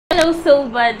Hello soul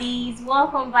buddies,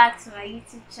 welcome back to my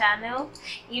YouTube channel.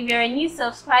 If you're a new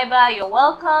subscriber, you're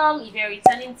welcome. If you're a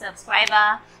returning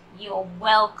subscriber, you're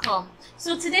welcome.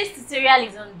 So today's tutorial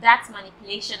is on DAT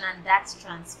manipulation and DAT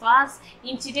transfers.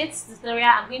 In today's tutorial,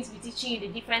 I'm going to be teaching you the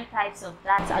different types of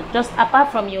DAT. Just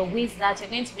apart from your waist DAT, you're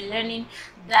going to be learning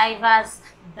diverse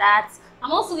DAT.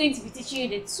 I'm also going to be teaching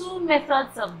you the two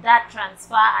methods of DAT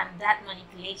transfer and DAT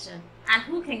manipulation. And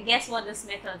who can guess what those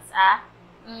methods are?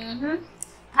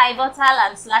 Pivotal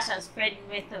and slash and spread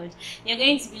method. You're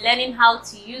going to be learning how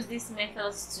to use these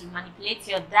methods to manipulate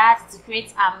your DAT to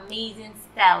create amazing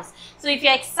styles. So if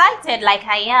you're excited like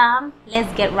I am,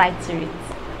 let's get right to it.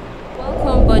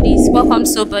 Welcome buddies, welcome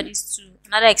soul buddies to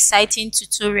another exciting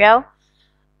tutorial.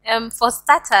 For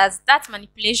starters, DAT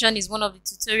manipulation is one of the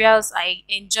tutorials I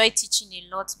enjoy teaching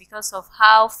a lot because of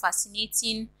how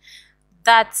fascinating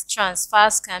DAT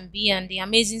transfers can be and the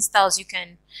amazing styles you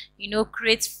can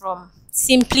create from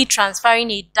simply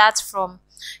transferring a DAT from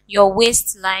your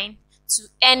waistline to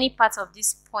any part of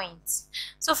this point.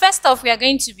 So first off, we are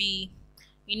going to be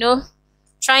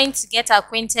trying to get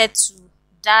acquainted to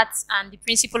DAT and the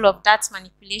principle of DAT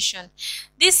manipulation.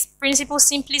 This principle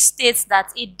simply states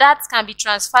that a DAT can be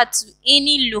transferred to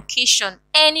any location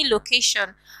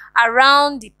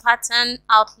around the pattern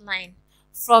outline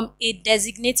from a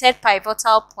designated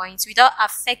pivotal point without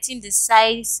affecting the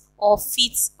size or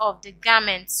fit of the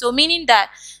garment. So meaning that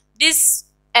this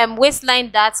waistline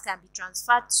DAT can be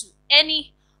transferred to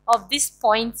any of these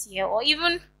points here, or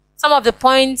even some of the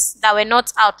points that were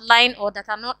not outlined or that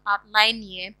are not outlined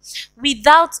here,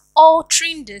 without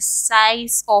altering the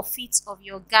size or fit of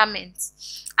your garment.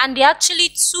 And there are actually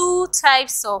two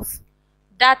types of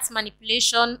DAT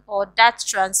manipulation or DAT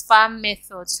transfer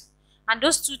methods. And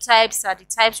those two types are the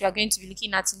types we are going to be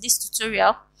looking at in this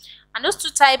tutorial. And those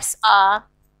two types are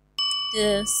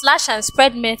the slash and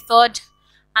spread method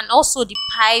and also the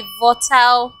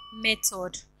pivotal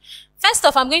method. First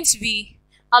off,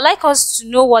 I'd like us to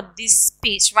know what this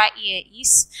space right here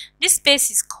is. This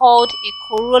space is called a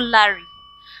corollary,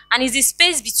 and is the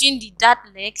space between the DAT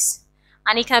legs,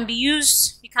 and it can be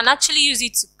used, you can actually use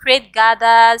it to create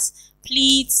gathers,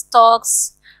 pleats,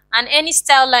 tucks, and any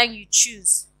style line you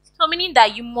choose. So meaning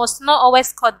that you must not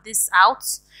always cut this out.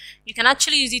 You can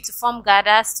actually use it to form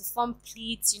gathers, to form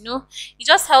pleats, It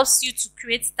just helps you to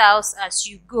create styles as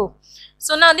you go.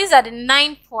 So now these are the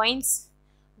 9 points.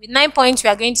 With 9 points we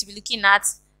are going to be looking at.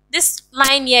 This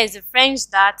line here is the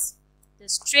French DAT, the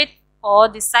straight or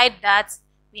the side DAT.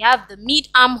 We have the mid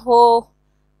armhole,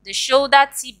 the shoulder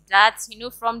tip DAT.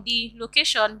 From the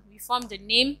location we form the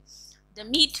name, the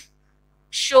mid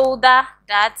shoulder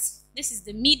DAT. This is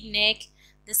the mid neck,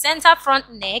 the center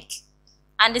front neck,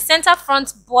 and the center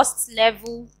front bust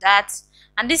level DAT,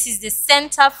 and this is the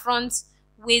center front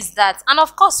waist DAT. And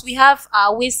of course we have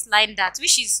our waistline DAT,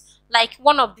 which is like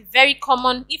one of the very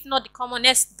common, if not the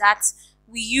commonest DAT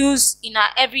we use in our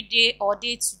everyday or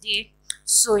day-to-day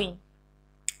sewing.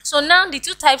 So now the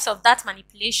two types of DAT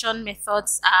manipulation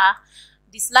methods are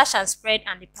the slash and spread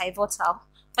and the pivotal.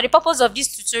 For the purpose of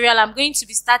this tutorial, I'm going to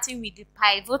be starting with the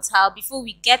pivotal before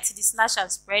we get to the slash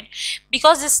and spread,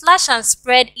 because the slash and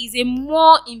spread is a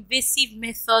more invasive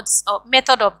method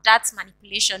of DAT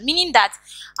manipulation, meaning that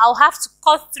I'll have to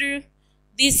cut through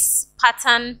this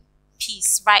pattern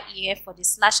piece right here for the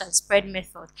slash and spread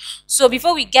method. So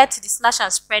before we get to the slash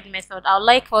and spread method, I'd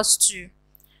like us to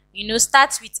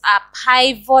start with our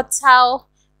pivotal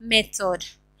method.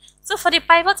 So for the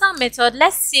pivotal method,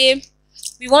 let's say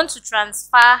we want to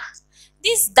transfer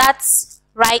this DAT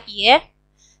right here,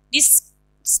 this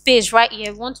space right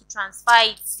here, we want to transfer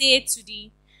it, say, to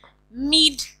the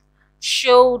mid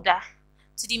shoulder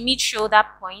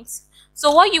point.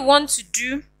 So what you want to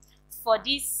do for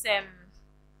this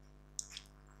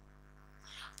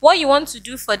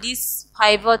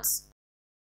pivot,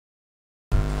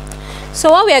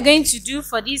 so what we are going to do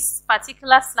for this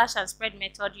particular slash and spread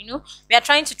method, we are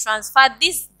trying to transfer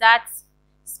this DAT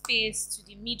space to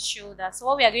the mid shoulder. So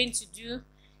what we are going to do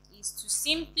is to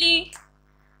simply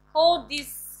hold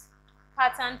this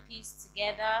pattern piece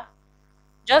together.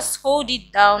 Just hold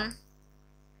it down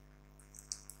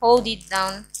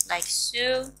like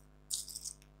so.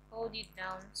 Hold it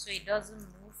down so it doesn't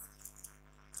move,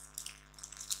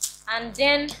 and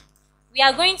then we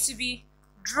are going to be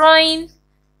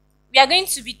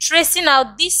tracing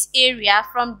out this area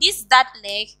from this DAT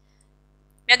leg.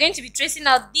 We are going to be tracing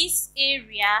out this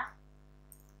area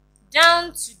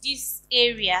down to this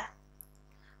area,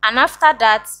 and after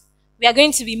that we are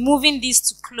going to be moving this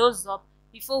to close up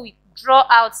before we draw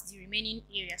out the remaining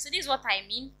area. So this is what I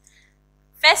mean.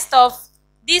 First off,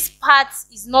 this part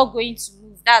is not going to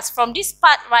move. That's from this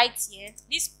part right here,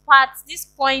 this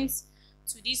point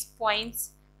to this point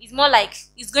is more like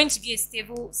it's going to be a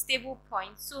stable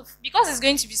point. So because it's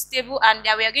going to be stable and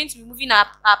that we are going to be moving our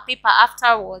paper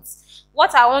afterwards,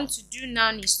 what I want to do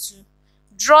now is to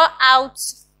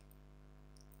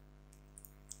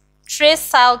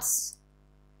trace out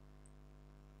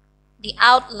the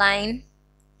outline.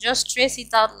 Just trace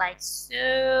it out like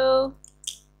so.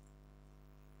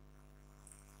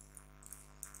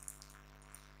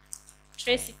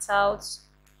 Trace it out,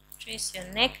 trace your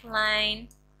neckline,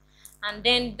 and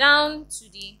then down to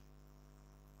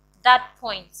that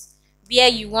point where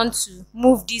you want to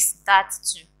move this dart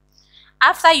to.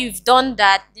 After you've done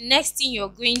that, the next thing you're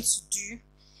going to do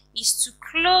is to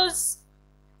close.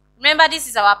 Remember, this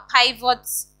is our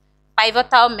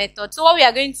pivotal method. So what we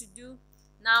are going to do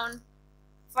now,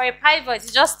 for a pivot,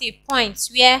 is just a point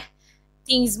where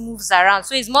things moves around.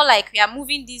 So it's more like we are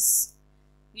moving this,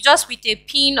 you just with a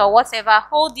pin or whatever,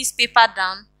 hold this paper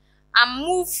down and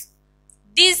move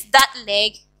that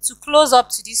leg to close up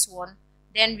to this one,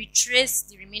 then retrace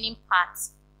the remaining part.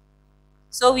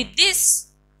 So with this,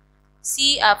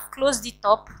 see, I've closed it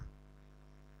up.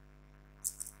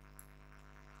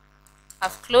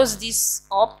 I've closed this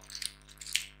up.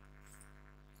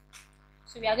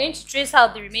 So we are going to trace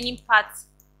out the remaining part.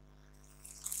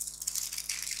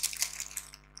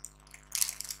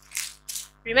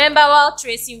 Remember, while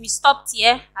tracing, we stopped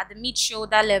here at the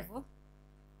mid-shoulder level.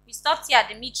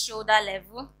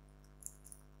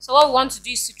 So what we want to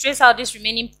do is to trace out this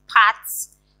remaining parts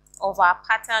of our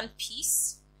pattern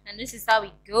piece. And this is how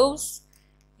it goes.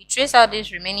 We trace out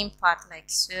this remaining part like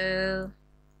so.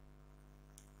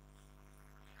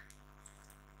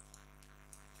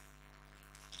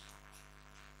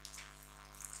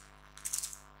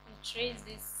 We trace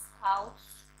this out.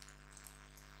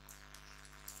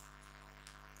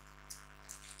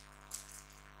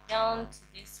 Down to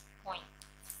this point.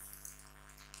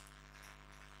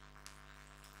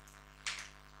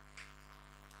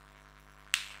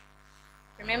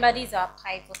 Remember, these are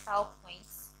pivotal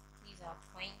points. These are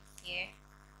points here.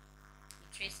 We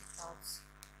trace it out.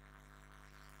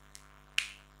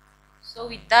 So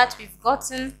with that, we've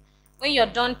gotten, when you're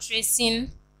done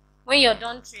tracing, you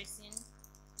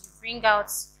bring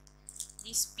out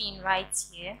this pin right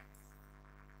here.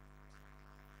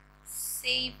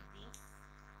 Save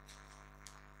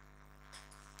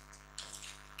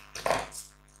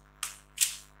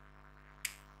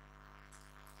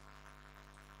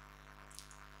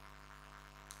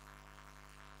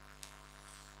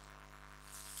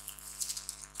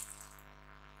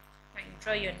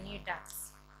draw your new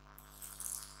darts.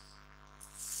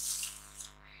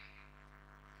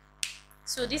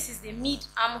 So this is the mid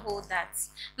armhole dart.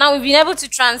 Now we've been able to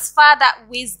transfer that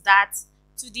waist dart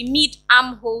to the mid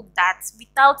armhole dart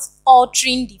without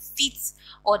altering the fit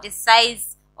or the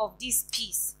size of this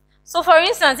piece. So for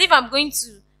instance, if I'm going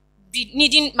to be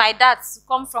needing my darts to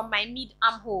come from my mid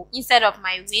armhole instead of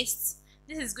my waist,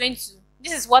 this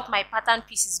is what my pattern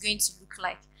piece is going to look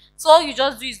like. So all you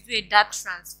just do is do a dart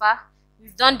transfer.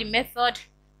 We've done the method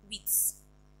with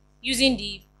using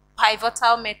the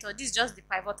pivotal method. This is just the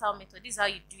pivotal method. This is how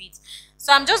you do it.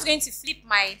 So I'm just going to flip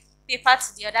my paper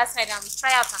to the other side and we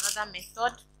try out another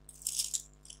method.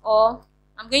 Or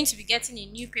I'm going to be getting a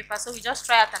new paper, so we just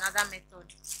try out another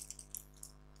method.